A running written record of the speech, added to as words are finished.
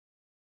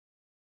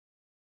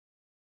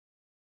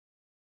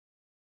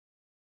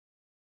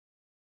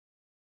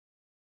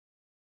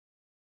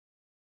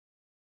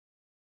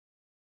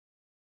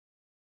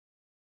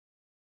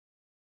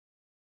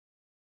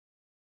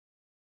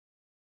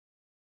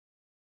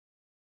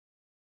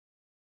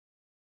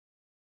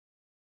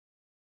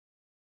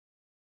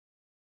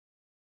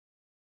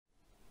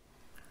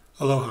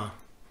Aloha,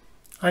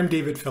 I'm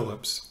David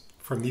Phillips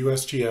from the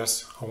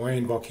USGS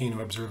Hawaiian Volcano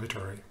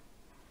Observatory.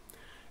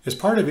 As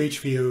part of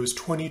HVO's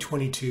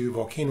 2022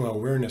 Volcano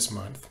Awareness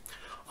Month,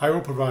 I will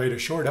provide a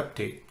short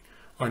update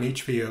on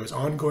HVO's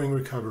ongoing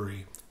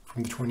recovery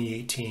from the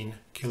 2018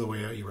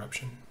 Kīlauea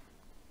eruption.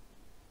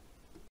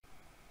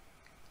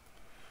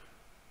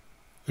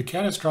 The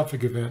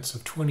catastrophic events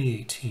of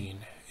 2018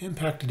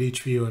 impacted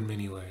HVO in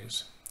many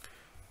ways.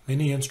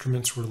 Many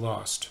instruments were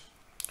lost.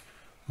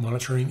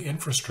 Monitoring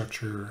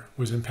infrastructure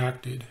was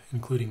impacted,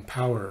 including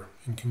power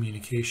and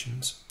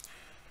communications.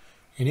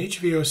 And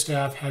HVO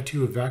staff had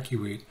to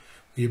evacuate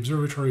the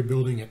observatory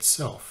building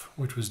itself,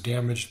 which was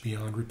damaged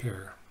beyond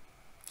repair.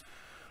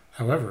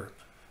 However,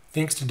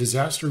 thanks to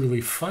disaster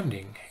relief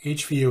funding,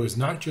 HVO is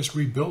not just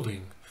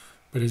rebuilding,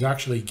 but is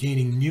actually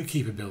gaining new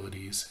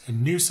capabilities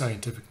and new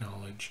scientific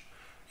knowledge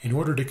in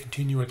order to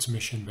continue its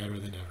mission better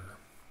than ever.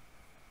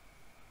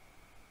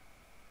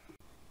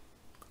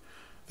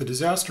 The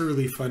disaster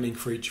relief funding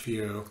for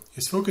HVO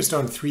is focused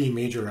on three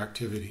major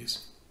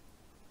activities.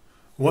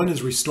 One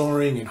is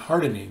restoring and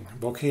hardening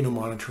volcano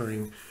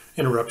monitoring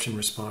and eruption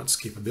response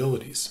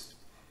capabilities.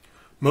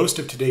 Most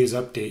of today's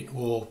update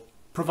will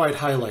provide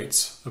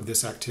highlights of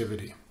this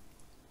activity.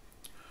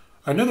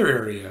 Another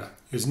area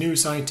is new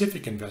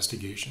scientific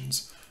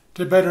investigations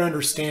to better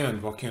understand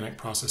volcanic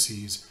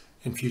processes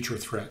and future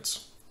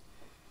threats.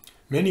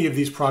 Many of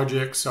these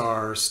projects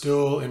are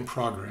still in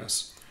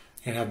progress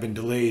and have been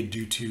delayed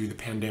due to the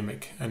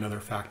pandemic and other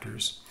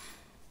factors.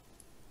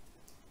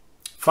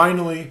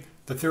 Finally,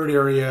 the third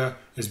area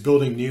is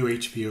building new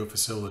HVO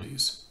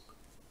facilities.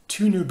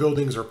 2 new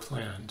buildings are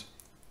planned.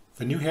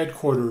 The new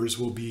headquarters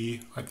will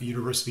be at the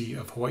University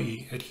of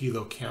Hawaii at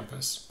Hilo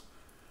campus.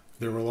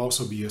 There will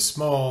also be a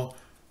small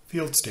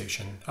field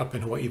station up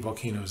in Hawaii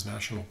Volcanoes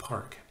National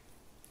Park.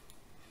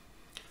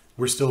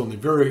 We're still in the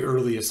very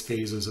earliest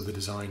phases of the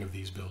design of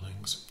these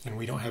buildings, and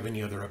we don't have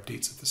any other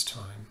updates at this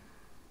time.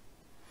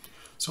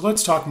 So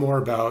let's talk more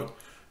about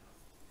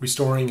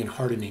restoring and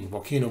hardening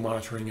volcano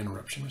monitoring and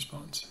eruption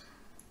response.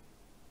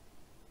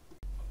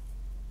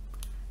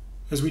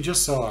 As we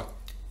just saw,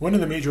 one of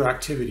the major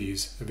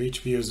activities of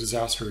HVO's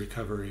disaster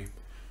recovery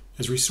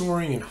is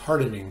restoring and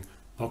hardening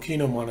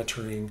volcano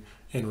monitoring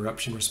and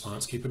eruption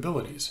response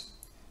capabilities.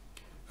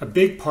 A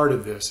big part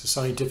of this is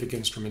scientific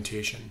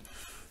instrumentation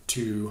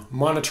to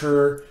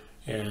monitor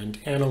and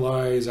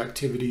analyze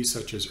activities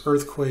such as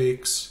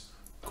earthquakes,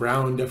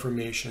 ground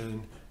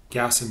deformation,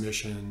 gas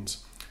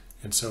emissions,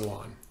 and so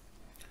on.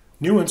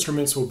 New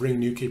instruments will bring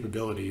new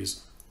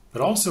capabilities,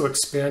 but also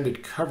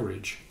expanded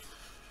coverage.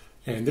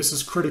 And this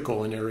is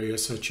critical in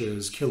areas such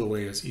as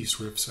Kīlauea's East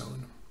Rift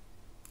Zone.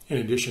 In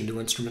addition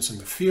to instruments in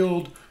the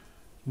field,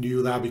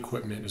 new lab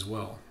equipment as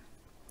well.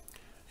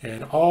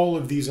 And all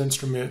of these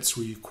instruments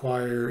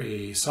require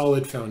a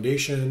solid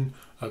foundation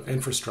of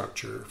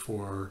infrastructure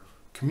for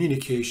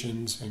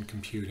communications and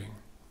computing.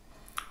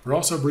 We're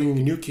also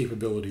bringing new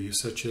capabilities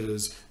such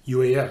as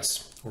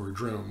UAS or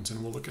drones,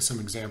 and we'll look at some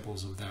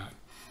examples of that.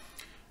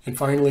 And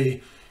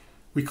finally,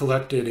 we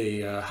collected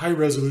a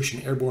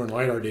high-resolution airborne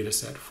LiDAR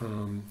dataset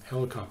from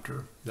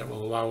helicopter that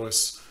will allow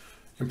us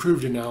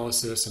improved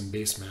analysis and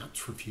base maps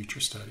for future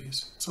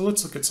studies. So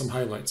let's look at some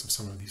highlights of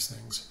some of these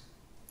things.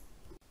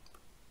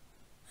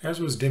 As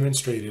was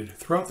demonstrated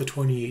throughout the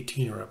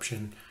 2018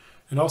 eruption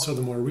and also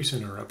the more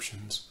recent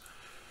eruptions,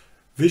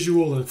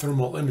 visual and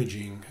thermal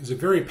imaging is a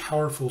very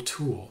powerful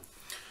tool.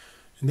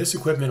 And this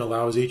equipment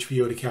allows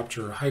HVO to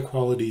capture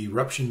high-quality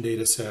eruption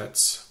data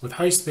sets with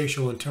high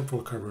spatial and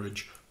temporal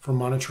coverage for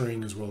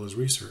monitoring as well as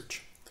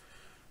research.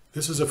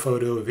 This is a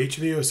photo of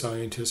HVO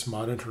scientists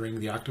monitoring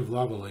the active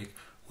lava lake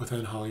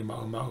within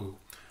Halemaumau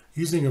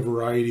using a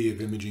variety of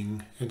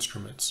imaging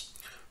instruments.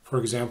 For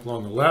example,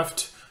 on the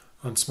left,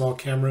 on small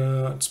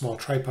camera and small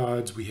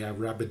tripods, we have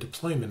rapid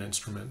deployment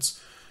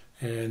instruments.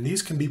 And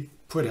these can be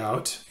put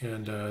out,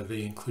 and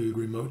they include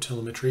remote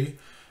telemetry,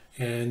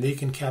 and they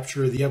can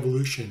capture the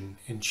evolution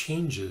and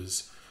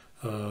changes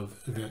of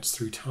events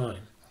through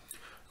time.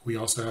 We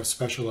also have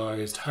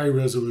specialized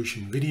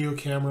high-resolution video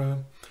camera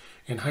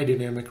and high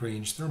dynamic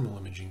range thermal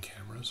imaging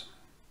cameras.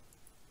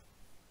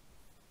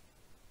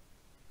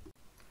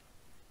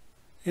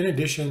 In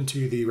addition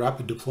to the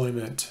rapid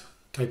deployment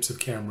types of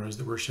cameras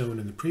that were shown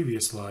in the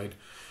previous slide,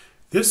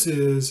 this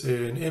is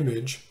an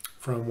image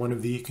from one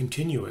of the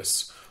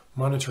continuous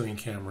monitoring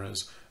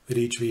cameras that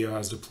HVO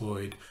has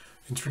deployed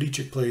in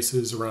strategic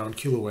places around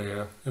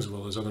Kīlauea as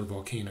well as other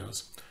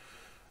volcanoes.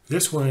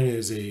 This one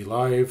is a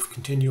live,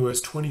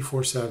 continuous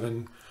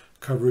 24/7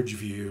 coverage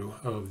view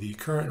of the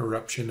current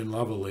eruption and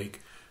lava lake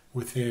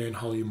within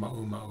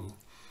Halemaumau.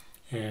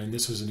 And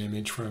this is an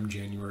image from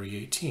January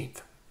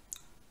 18th.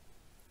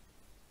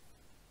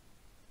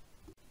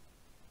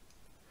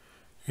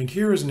 And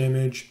here is an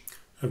image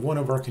of one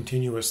of our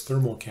continuous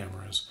thermal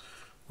cameras,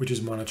 which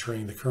is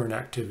monitoring the current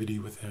activity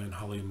within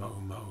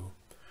Halemaumau.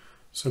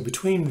 So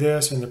between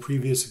this and the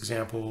previous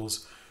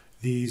examples,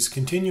 these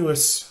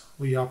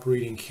continuously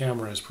operating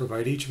cameras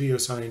provide HVO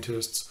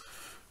scientists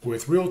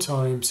with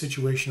real-time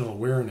situational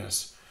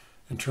awareness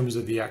in terms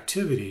of the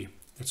activity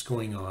that's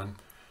going on,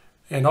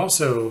 And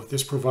also,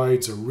 this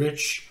provides a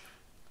rich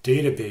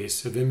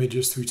database of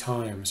images through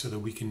time so that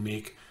we can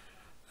make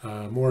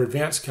more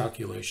advanced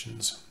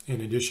calculations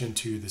in addition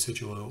to the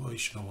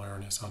situational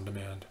awareness on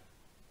demand.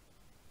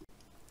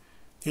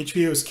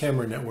 HVO's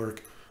camera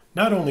network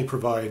not only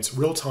provides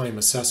real-time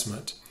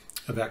assessment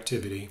of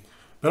activity,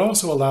 but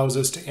also allows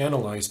us to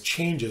analyze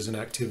changes in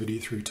activity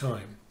through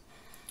time.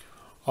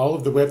 All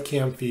of the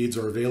webcam feeds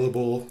are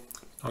available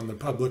on the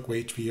public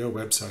HVO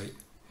website.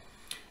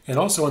 And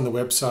also on the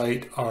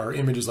website are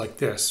images like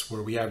this,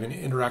 where we have an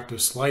interactive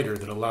slider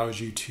that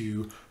allows you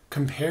to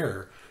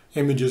compare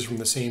images from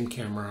the same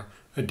camera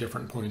at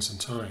different points in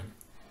time.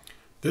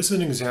 This is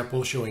an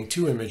example showing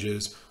two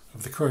images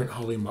of the current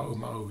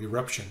Halemaumau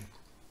eruption.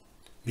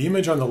 The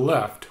image on the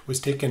left was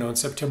taken on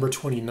September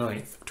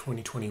 29th,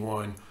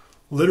 2021,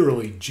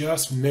 literally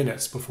just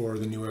minutes before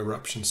the new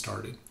eruption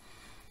started.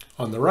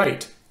 On the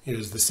right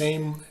is the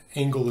same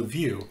angle of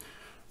view,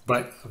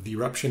 but of the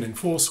eruption in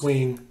full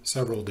swing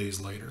several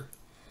days later.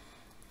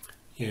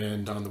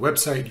 And on the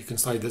website, you can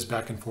slide this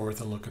back and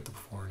forth and look at the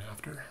before and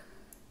after.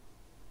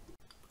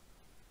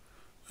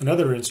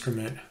 Another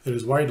instrument that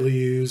is widely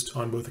used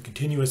on both a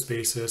continuous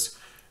basis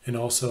and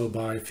also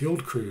by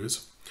field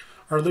crews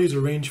are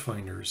laser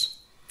rangefinders.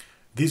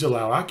 These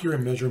allow accurate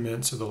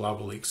measurements of the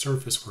lava lake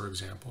surface, for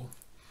example.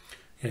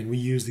 And we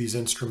use these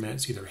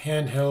instruments either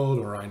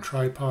handheld or on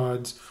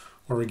tripods,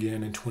 or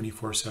again in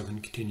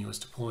 24/7 continuous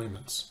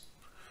deployments.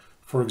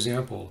 For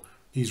example,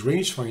 these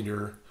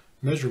rangefinder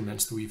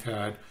measurements that we've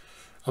had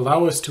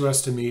allow us to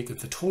estimate that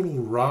the total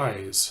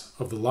rise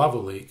of the lava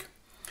lake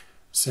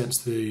since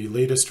the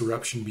latest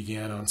eruption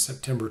began on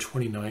September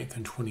 29th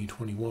in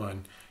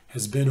 2021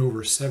 has been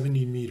over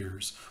 70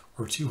 meters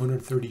or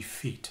 230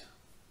 feet.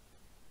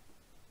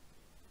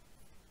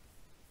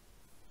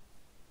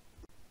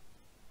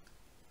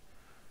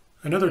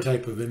 Another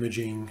type of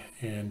imaging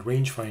and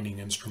range-finding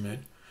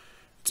instrument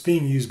that's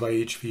being used by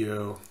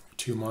HVO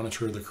to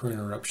monitor the current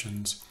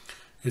eruptions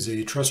is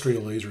a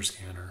terrestrial laser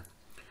scanner.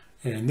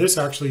 And this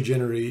actually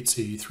generates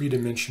a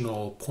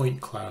three-dimensional point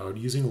cloud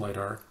using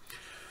LiDAR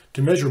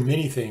to measure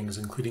many things,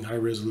 including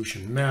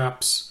high-resolution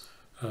maps,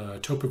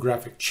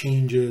 topographic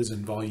changes,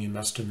 and volume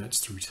estimates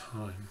through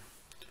time.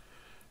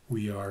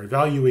 We are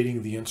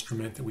evaluating the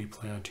instrument that we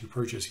plan to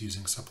purchase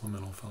using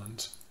supplemental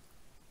funds.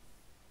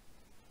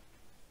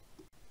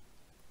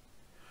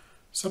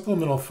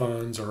 Supplemental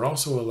funds are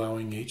also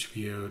allowing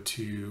HVO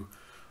to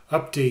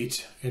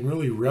update and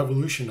really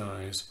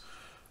revolutionize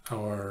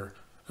our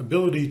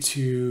ability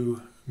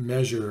to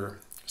measure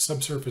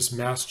subsurface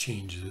mass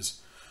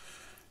changes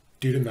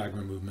due to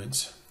magma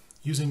movements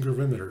using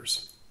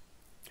gravimeters.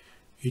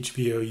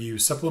 HVO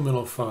used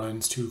supplemental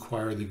funds to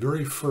acquire the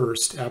very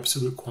first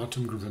absolute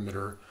quantum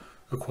gravimeter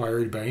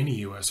acquired by any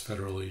U.S.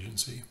 federal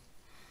agency.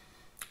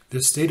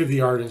 This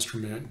state-of-the-art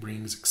instrument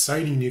brings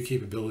exciting new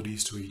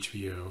capabilities to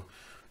HVO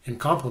and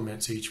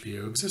complements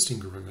HVO existing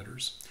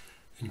gravimeters,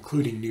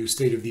 including new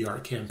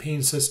state-of-the-art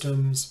campaign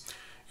systems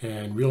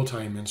and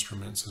real-time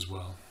instruments as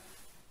well.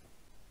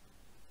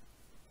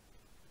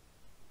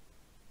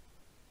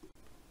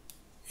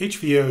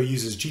 HVO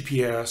uses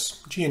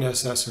GPS,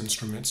 GNSS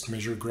instruments to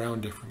measure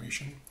ground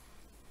deformation.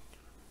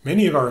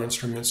 Many of our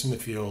instruments in the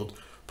field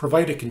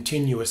provide a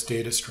continuous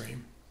data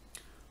stream.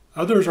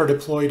 Others are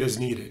deployed as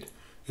needed,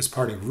 as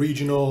part of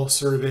regional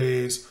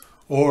surveys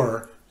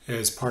or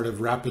as part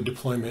of rapid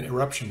deployment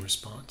eruption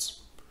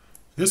response.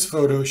 This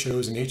photo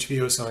shows an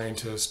HVO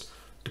scientist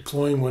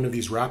deploying one of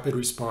these rapid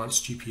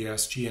response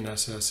GPS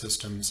GNSS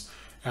systems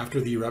after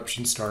the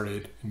eruption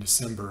started in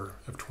December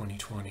of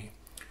 2020.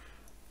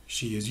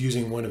 She is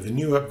using one of the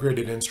new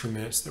upgraded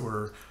instruments that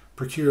were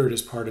procured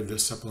as part of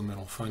this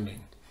supplemental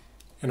funding.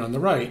 And on the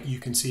right, you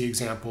can see an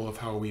example of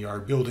how we are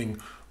building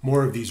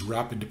more of these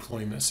rapid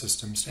deployment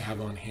systems to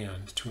have on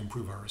hand to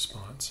improve our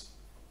response.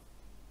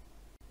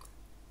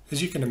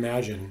 As you can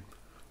imagine,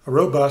 a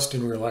robust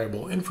and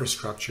reliable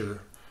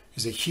infrastructure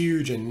is a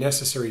huge and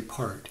necessary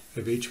part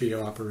of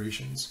HVO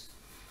operations.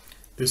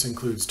 This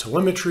includes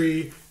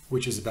telemetry,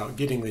 which is about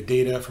getting the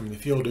data from the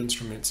field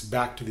instruments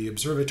back to the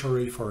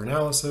observatory for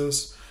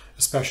analysis,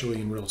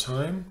 especially in real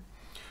time,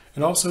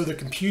 and also the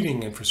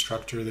computing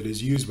infrastructure that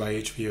is used by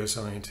HVO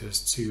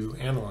scientists to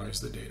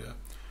analyze the data.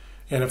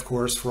 And of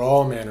course, for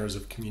all manners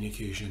of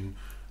communication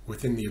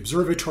within the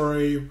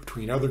observatory,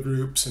 between other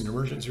groups and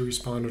emergency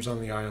responders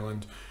on the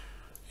island,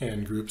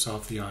 and groups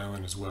off the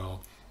island as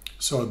well.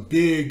 So a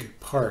big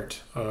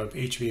part of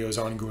HVO's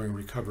ongoing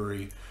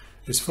recovery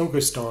is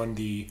focused on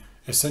the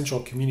essential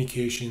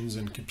communications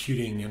and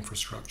computing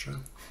infrastructure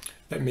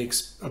that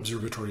makes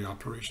observatory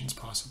operations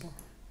possible.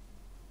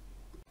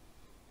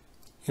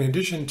 In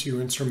addition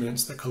to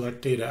instruments that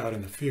collect data out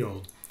in the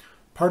field,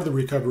 part of the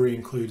recovery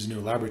includes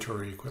new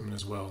laboratory equipment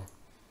as well.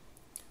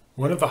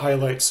 One of the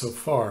highlights so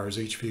far is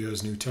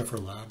HVO's new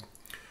tephra lab.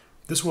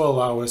 This will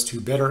allow us to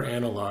better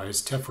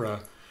analyze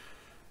tephra,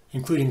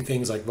 including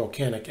things like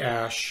volcanic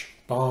ash,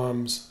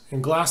 bombs,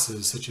 and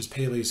glasses such as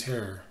Pele's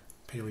hair,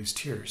 Pele's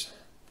tears.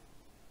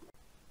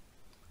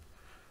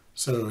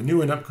 So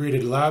new and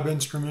upgraded lab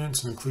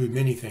instruments include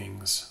many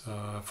things,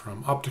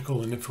 from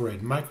optical and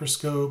infrared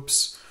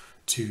microscopes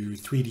to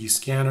 3D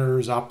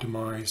scanners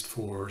optimized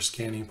for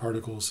scanning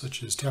particles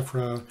such as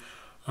tephra,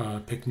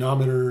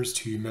 pycnometers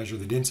to measure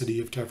the density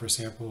of tephra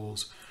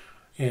samples.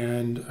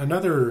 And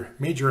another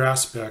major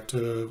aspect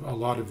of a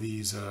lot of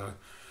these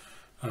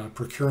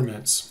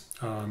procurements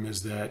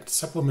is that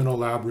supplemental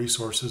lab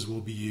resources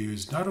will be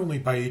used not only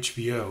by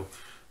HVO,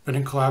 but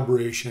in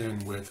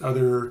collaboration with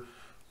other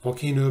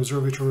volcano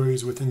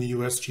observatories within the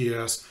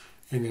USGS,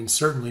 and then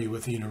certainly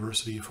with the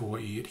University of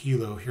Hawaii at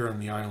Hilo here on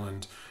the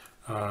island,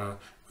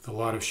 with a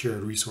lot of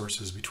shared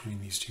resources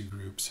between these two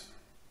groups.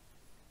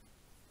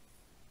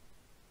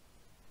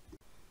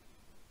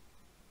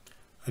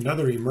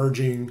 Another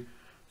emerging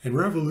and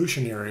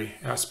revolutionary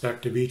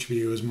aspect of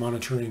HVO's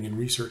monitoring and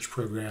research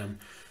program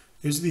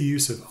is the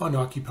use of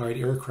unoccupied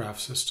aircraft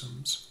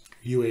systems,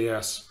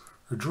 UAS,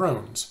 or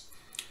drones,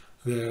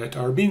 that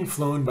are being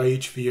flown by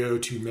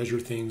HVO to measure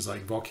things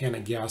like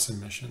volcanic gas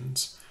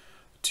emissions,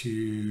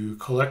 to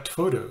collect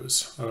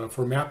photos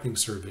for mapping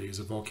surveys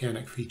of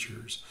volcanic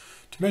features,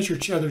 to measure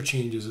other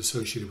changes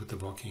associated with the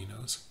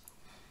volcanoes.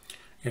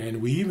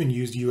 And we even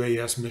used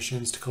UAS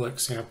missions to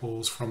collect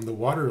samples from the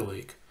water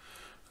lake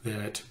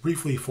that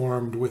briefly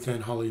formed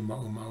within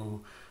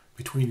Halemaumau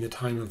between the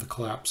time of the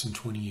collapse in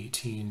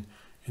 2018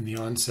 and the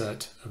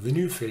onset of the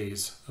new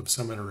phase of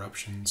summit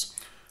eruptions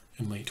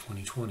in late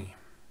 2020.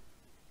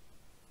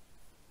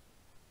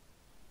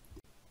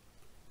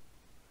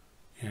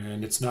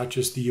 And it's not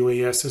just the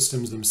UAS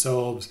systems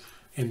themselves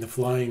and the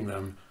flying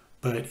them,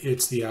 but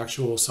it's the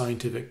actual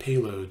scientific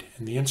payload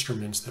and the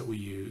instruments that we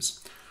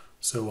use.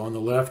 So on the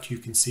left, you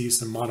can see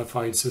some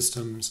modified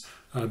systems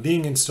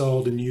being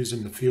installed and used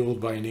in the field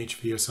by an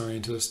HVO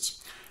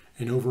scientists.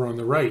 And over on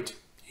the right,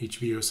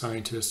 HVO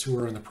scientists who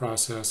are in the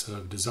process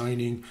of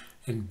designing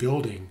and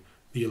building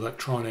the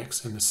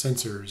electronics and the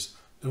sensors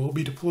that will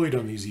be deployed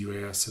on these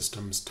UAS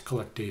systems to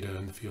collect data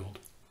in the field.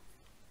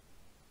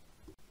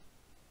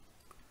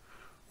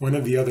 One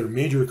of the other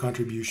major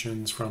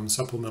contributions from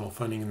supplemental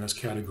funding in this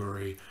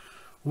category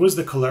was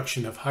the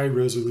collection of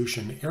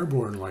high-resolution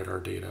airborne LiDAR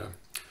data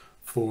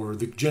for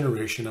the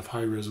generation of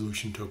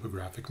high-resolution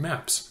topographic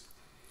maps.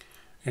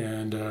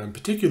 And in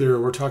particular,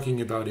 we're talking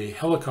about a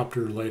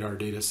helicopter LiDAR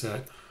data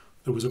set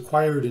that was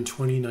acquired in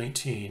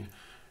 2019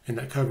 and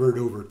that covered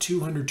over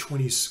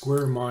 220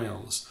 square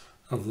miles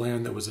of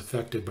land that was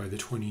affected by the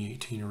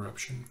 2018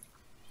 eruption.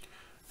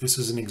 This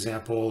is an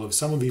example of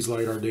some of these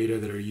LiDAR data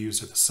that are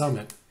used at the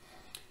summit.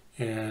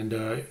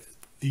 And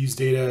these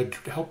data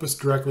help us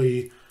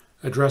directly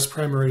address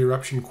primary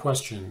eruption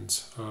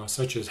questions,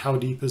 such as how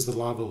deep is the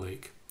lava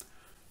lake?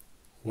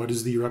 What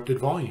is the erupted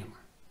volume?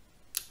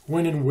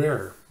 When and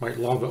where might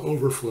lava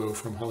overflow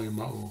from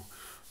Halemaumau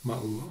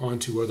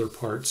onto other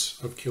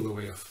parts of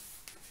Kīlauea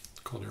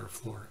caldera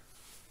floor?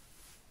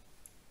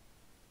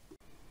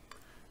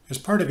 As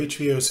part of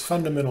HVO's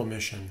fundamental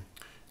mission,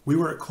 we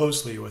work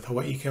closely with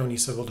Hawaii County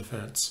Civil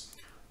Defense,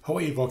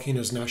 Hawaii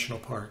Volcanoes National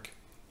Park,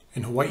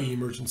 and Hawaii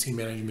Emergency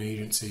Management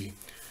Agency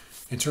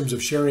in terms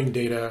of sharing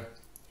data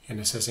and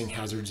assessing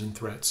hazards and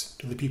threats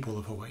to the people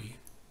of Hawaii.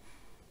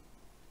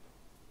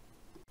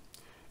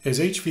 As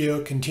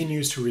HVO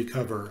continues to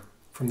recover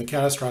from the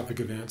catastrophic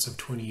events of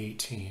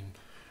 2018,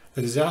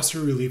 the disaster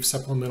relief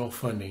supplemental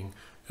funding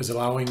is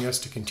allowing us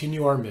to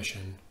continue our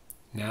mission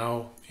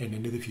now and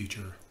into the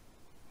future.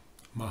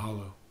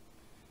 Mahalo.